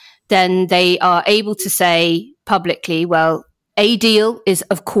abstain, then they are able to say publicly, well, a deal is,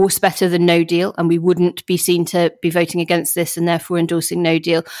 of course, better than no deal, and we wouldn't be seen to be voting against this and therefore endorsing no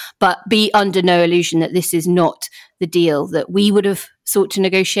deal, but be under no illusion that this is not the deal that we would have sought to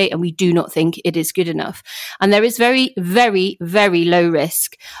negotiate, and we do not think it is good enough. And there is very, very, very low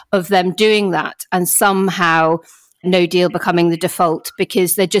risk of them doing that and somehow no deal becoming the default,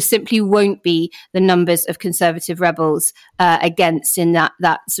 because there just simply won't be the numbers of Conservative rebels against in that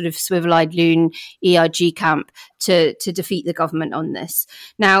sort of swivel-eyed loon ERG camp to defeat the government on this.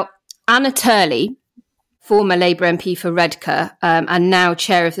 Now, Anna Turley, former Labour MP for Redcar and now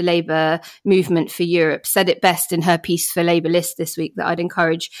chair of the Labour Movement for Europe, said it best in her piece for Labour List this week that I'd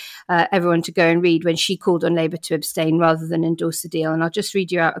encourage everyone to go and read, when she called on Labour to abstain rather than endorse the deal. And I'll just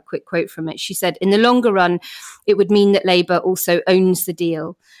read you out a quick quote from it. She said, "In the longer run, it would mean that Labour also owns the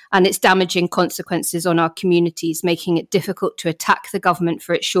deal and its damaging consequences on our communities, making it difficult to attack the government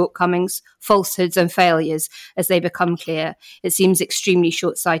for its shortcomings, falsehoods and failures as they become clear. It seems extremely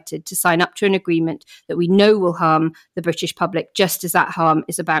short-sighted to sign up to an agreement that we know will harm the British public, just as that harm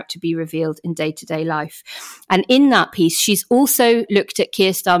is about to be revealed in day-to-day life." And in that piece, she's also looked at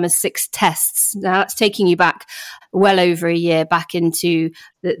Keir Starmer's 6 tests. Now, that's taking you back well over a year, back into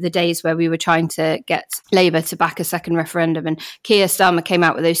the days where we were trying to get Labour to back a second referendum. And Keir Starmer came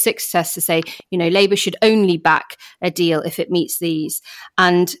out with those 6 tests to say, Labour should only back a deal if it meets these.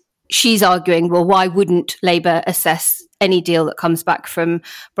 And she's arguing, well, why wouldn't Labour assess any deal that comes back from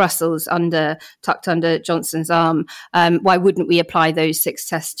Brussels tucked under Johnson's arm? Why wouldn't we apply those 6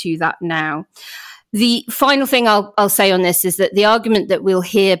 tests to that now? The final thing I'll say on this is that the argument that we'll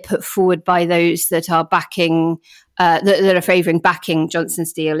hear put forward by those that are backing, that are favouring backing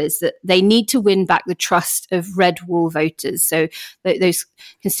Johnson's deal, is that they need to win back the trust of red wall voters. So those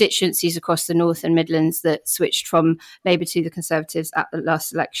constituencies across the North and Midlands that switched from Labour to the Conservatives at the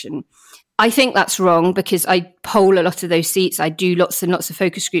last election. I think that's wrong, because I poll a lot of those seats. I do lots and lots of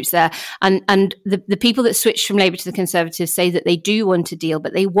focus groups there. And the people that switched from Labour to the Conservatives say that they do want a deal,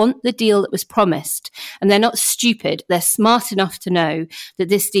 but they want the deal that was promised. And they're not stupid. They're smart enough to know that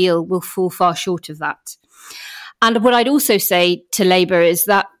this deal will fall far short of that. And what I'd also say to Labour is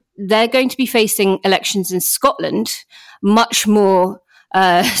that they're going to be facing elections in Scotland much sooner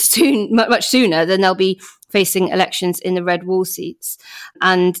than they'll be facing elections in the red wall seats.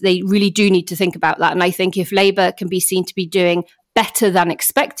 And they really do need to think about that. And I think if Labour can be seen to be doing better than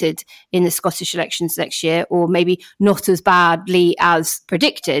expected in the Scottish elections next year, or maybe not as badly as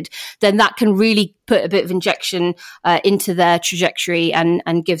predicted, then that can really put a bit of injection into their trajectory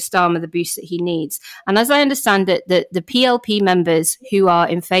and give Starmer the boost that he needs. And as I understand it, the PLP members who are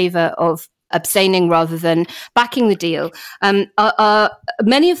in favour of abstaining rather than backing the deal,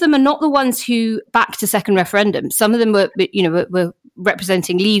 many of them are not the ones who backed a second referendum. Some of them were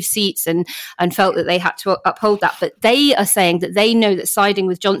representing Leave seats and felt that they had to uphold that. But they are saying that they know that siding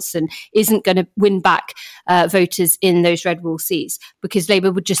with Johnson isn't going to win back voters in those red wall seats, because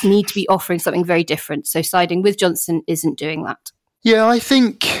Labour would just need to be offering something very different. So siding with Johnson isn't doing that. Yeah, I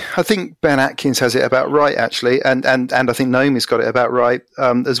think Ben Atkins has it about right, actually, and I think Naomi's got it about right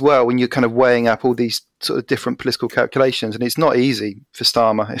as well. When you're kind of weighing up all these sort of different political calculations, and it's not easy for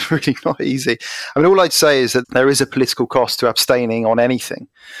Starmer. It's really not easy. I mean, all I'd say is that there is a political cost to abstaining on anything.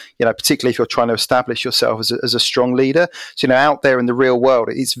 Particularly if you're trying to establish yourself as a strong leader. So, out there in the real world,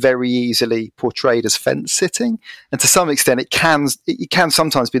 it's very easily portrayed as fence sitting, and to some extent, it can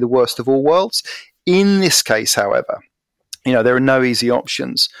sometimes be the worst of all worlds. In this case, however, there are no easy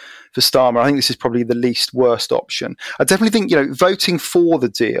options for Starmer. I think this is probably the least worst option. I definitely think, voting for the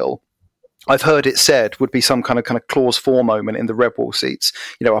deal I've heard it said would be some kind of clause 4 moment in the red wall seats,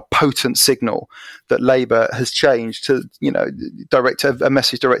 a potent signal that Labour has changed to, direct a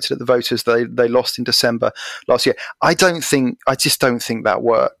message directed at the voters they lost in December last year. I just don't think that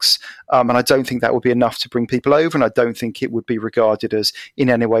works. And I don't think that would be enough to bring people over. And I don't think it would be regarded as in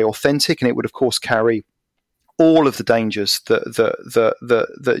any way authentic. And it would, of course, carry all of the dangers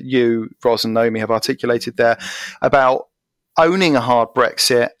that you, Ros, and Naomi have articulated there about owning a hard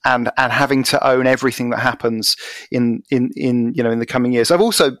Brexit and having to own everything that happens in the coming years. I've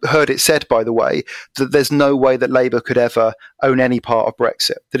also heard it said, by the way, that there's no way that Labour could ever own any part of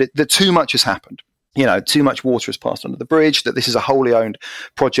Brexit, that too much has happened. Too much water has passed under the bridge, that this is a wholly owned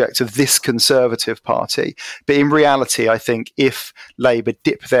project of this Conservative Party. But in reality, I think if Labour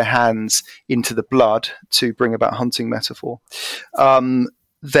dip their hands into the blood, to bring about hunting metaphor,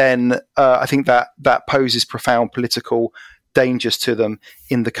 then I think that poses profound political dangers to them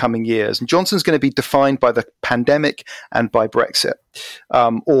in the coming years. And Johnson's going to be defined by the pandemic and by Brexit,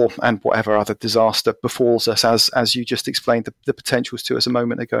 and whatever other disaster befalls us, as you just explained the potentials to us a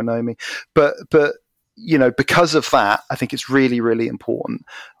moment ago, Naomi. But because of that, I think it's really, really important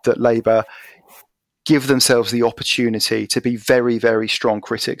that Labour give themselves the opportunity to be very, very strong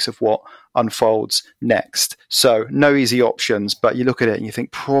critics of what unfolds next. So no easy options, but you look at it and you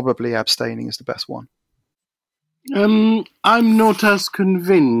think probably abstaining is the best one. I'm not as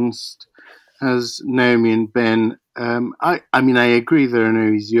convinced as Naomi and Ben. I agree there are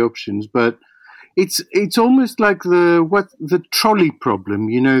no easy options, but it's almost like the trolley problem.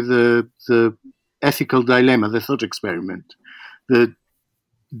 The ethical dilemma, the thought experiment, the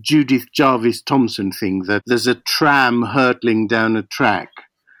Judith Jarvis Thomson thing, that there's a tram hurtling down a track,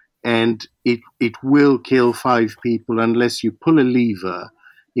 and it will kill 5 people unless you pull a lever,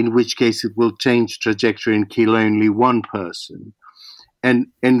 in which case it will change trajectory and kill only 1 person.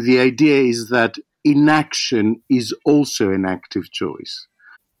 And the idea is that inaction is also an active choice.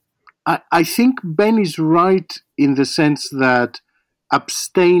 I think Ben is right in the sense that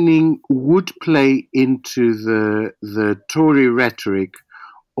abstaining would play into the Tory rhetoric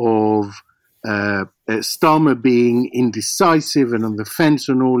of Starmer being indecisive and on the fence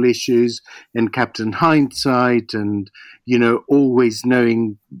on all issues, and Captain Hindsight, and always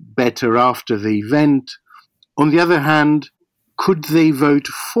knowing better after the event. On the other hand, could they vote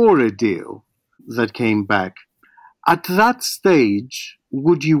for a deal that came back? At that stage,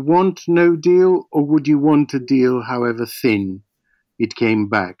 would you want no deal, or would you want a deal however thin it came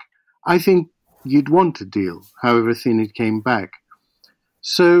back? I think you'd want a deal however thin it came back.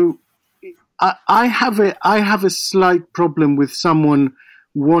 So I have a slight problem with someone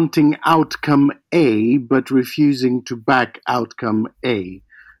wanting outcome A but refusing to back outcome A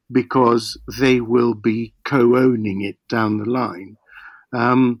because they will be co-owning it down the line.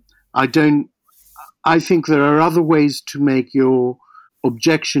 I think there are other ways to make your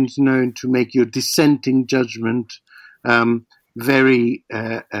objections known, to make your dissenting judgment very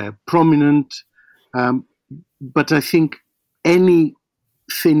prominent. But I think any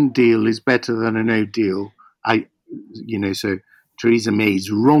thin deal is better than a no deal. So Theresa May is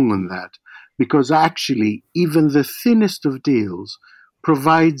wrong on that, because actually even the thinnest of deals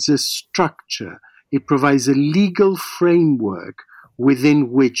provides a structure. It provides a legal framework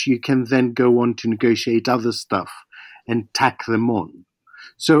within which you can then go on to negotiate other stuff and tack them on.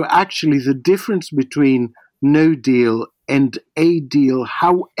 So actually the difference between no deal and a deal,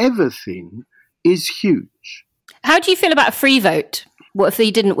 however thin, is huge. How do you feel about a free vote? What if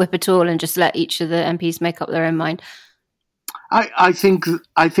they didn't whip at all and just let each of the MPs make up their own mind? I think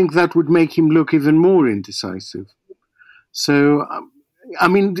that would make him look even more indecisive. So,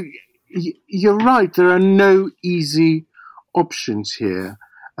 you're right. There are no easy options here.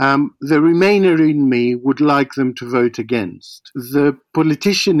 The Remainer in me would like them to vote against. The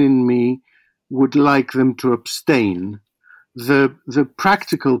politician in me would like them to abstain. The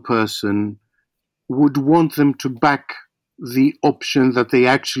practical person would want them to back the option that they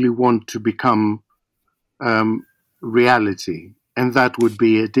actually want to become reality, and that would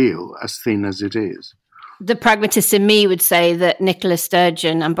be a deal, as thin as it is. The pragmatist in me would say that Nicola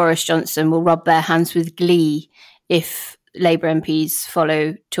Sturgeon and Boris Johnson will rub their hands with glee if Labour MPs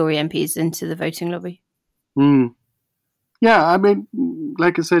follow Tory MPs into the voting lobby. Yeah,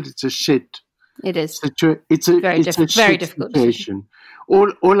 like I said, it's a shit. It is. It's a very difficult situation.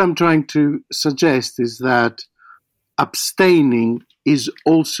 All I'm trying to suggest is that abstaining is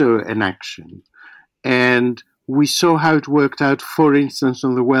also an action. And we saw how it worked out, for instance,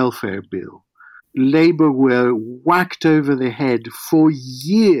 on the welfare bill. Labour were whacked over the head for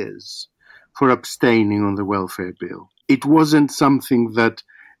years for abstaining on the welfare bill. It wasn't something that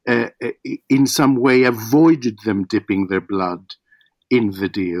in some way avoided them dipping their blood in the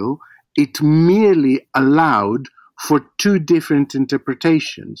deal. It merely allowed for two different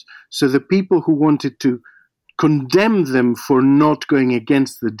interpretations. So the people who wanted to condemn them for not going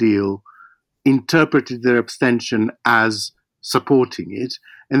against the deal interpreted their abstention as supporting it,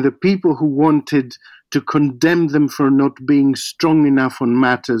 and the people who wanted to condemn them for not being strong enough on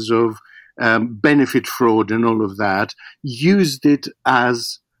matters of benefit fraud and all of that used it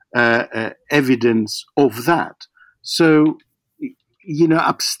as evidence of that. So,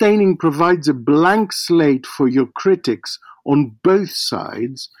 abstaining provides a blank slate for your critics on both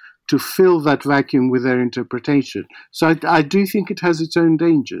sides to fill that vacuum with their interpretation. So I do think it has its own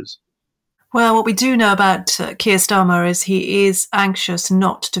dangers. Well, what we do know about Keir Starmer is he is anxious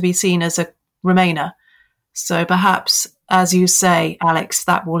not to be seen as a Remainer. So perhaps, as you say, Alex,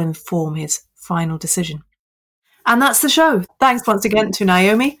 that will inform his final decision. And that's the show. Thanks once again to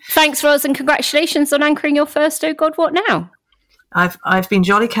Naomi. Thanks, Ros, and congratulations on anchoring your first Oh God, What Now? I've been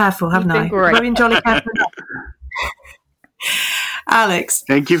jolly careful, haven't I? Great. I've been jolly careful. Alex.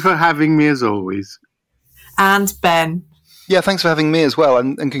 Thank you for having me as always. And Ben. Yeah, thanks for having me as well,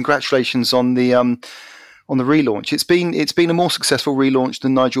 and congratulations on the relaunch. It's been a more successful relaunch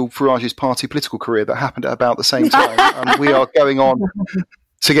than Nigel Farage's party political career that happened at about the same time. We are going on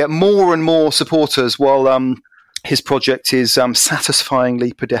to get more and more supporters, while his project is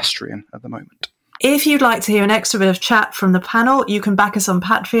satisfyingly pedestrian at the moment. If you'd like to hear an extra bit of chat from the panel, you can back us on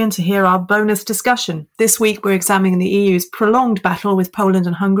Patreon to hear our bonus discussion. This week, we're examining the EU's prolonged battle with Poland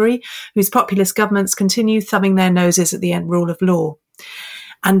and Hungary, whose populist governments continue thumbing their noses at the end rule of law.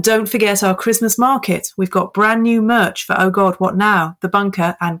 And don't forget our Christmas market. We've got brand new merch for Oh God, What Now? The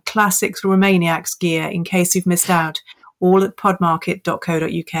Bunker and Classics Romaniacs gear in case you've missed out, all at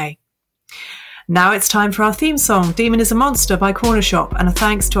podmarket.co.uk. Now it's time for our theme song, Demon is a Monster by Corner Shop, and a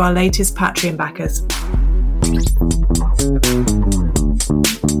thanks to our latest Patreon backers.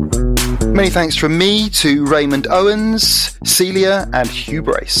 Many thanks from me to Raymond Owens, Celia and Hugh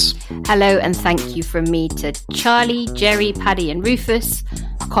Brace. Hello, and thank you from me to Charlie, Jerry, Paddy and Rufus,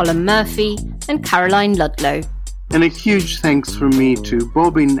 Colin Murphy and Caroline Ludlow. And a huge thanks from me to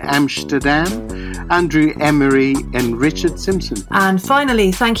Bob in Amsterdam, Andrew Emery and Richard Simpson. And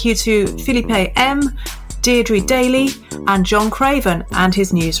finally, thank you to Philippe M, Deirdre Daly and John Craven and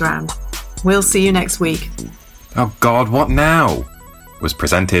his news round. We'll see you next week. Oh God, What Now? Was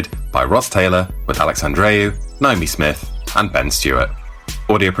presented by Ross Taylor with Alex Andreou, Naomi Smith and Ben Stewart.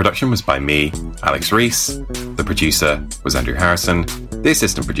 Audio production was by me, Alex Rees. The producer was Andrew Harrison. The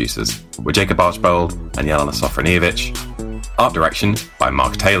assistant producers were Jacob Archbold and Jelena Sofronievich. Art direction by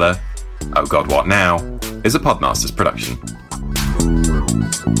Mark Taylor. Oh God, What Now? Is a Podmasters production.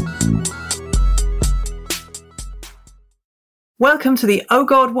 Welcome to the Oh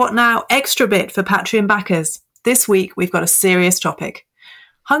God, What Now extra bit for Patreon backers. This week we've got a serious topic.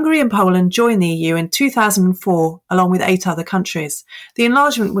 Hungary and Poland joined the EU in 2004, along with 8 other countries. The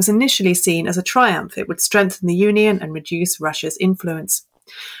enlargement was initially seen as a triumph. It would strengthen the Union and reduce Russia's influence.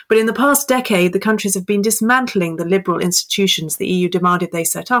 But in the past decade, the countries have been dismantling the liberal institutions the EU demanded they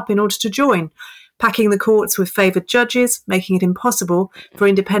set up in order to join, packing the courts with favoured judges, making it impossible for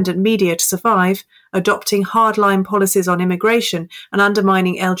independent media to survive, adopting hardline policies on immigration, and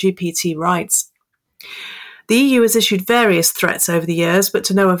undermining LGBT rights. The EU has issued various threats over the years, but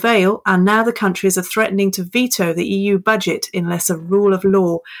to no avail, and now the countries are threatening to veto the EU budget unless a rule of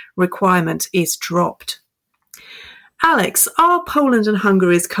law requirement is dropped. Alex, are Poland and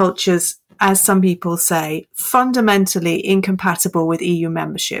Hungary's cultures, as some people say, fundamentally incompatible with EU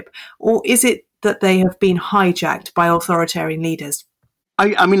membership, or is it that they have been hijacked by authoritarian leaders?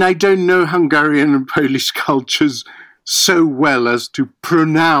 I mean, I don't know Hungarian and Polish cultures so well as to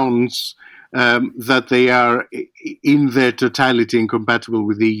pronounce that they are in their totality incompatible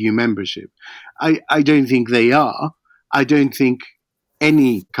with EU membership. I don't think they are. I don't think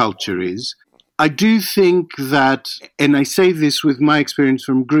any culture is. I do think that, and I say this with my experience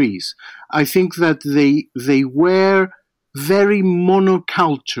from Greece, I think that they were very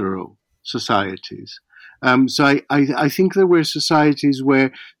monocultural societies. So I think there were societies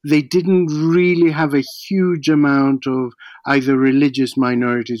where they didn't really have a huge amount of either religious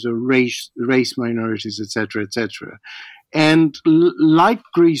minorities or race minorities, etc., etc. And like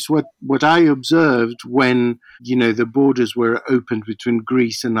Greece, what I observed when, the borders were opened between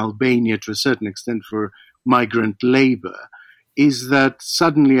Greece and Albania to a certain extent for migrant labor, is that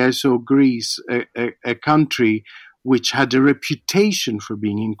suddenly I saw Greece, a country which had a reputation for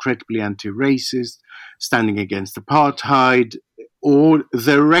being incredibly anti-racist, standing against apartheid, or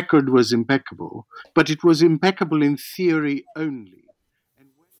their record was impeccable, but it was impeccable in theory only.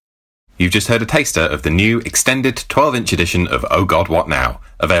 You've just heard a taster of the new extended 12-inch edition of Oh God, What Now,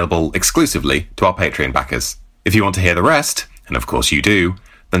 available exclusively to our Patreon backers. If you want to hear the rest, and of course you do,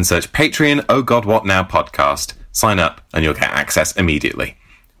 then search Patreon Oh God, What Now podcast, sign up, and you'll get access immediately.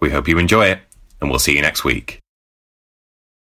 We hope you enjoy it, and we'll see you next week.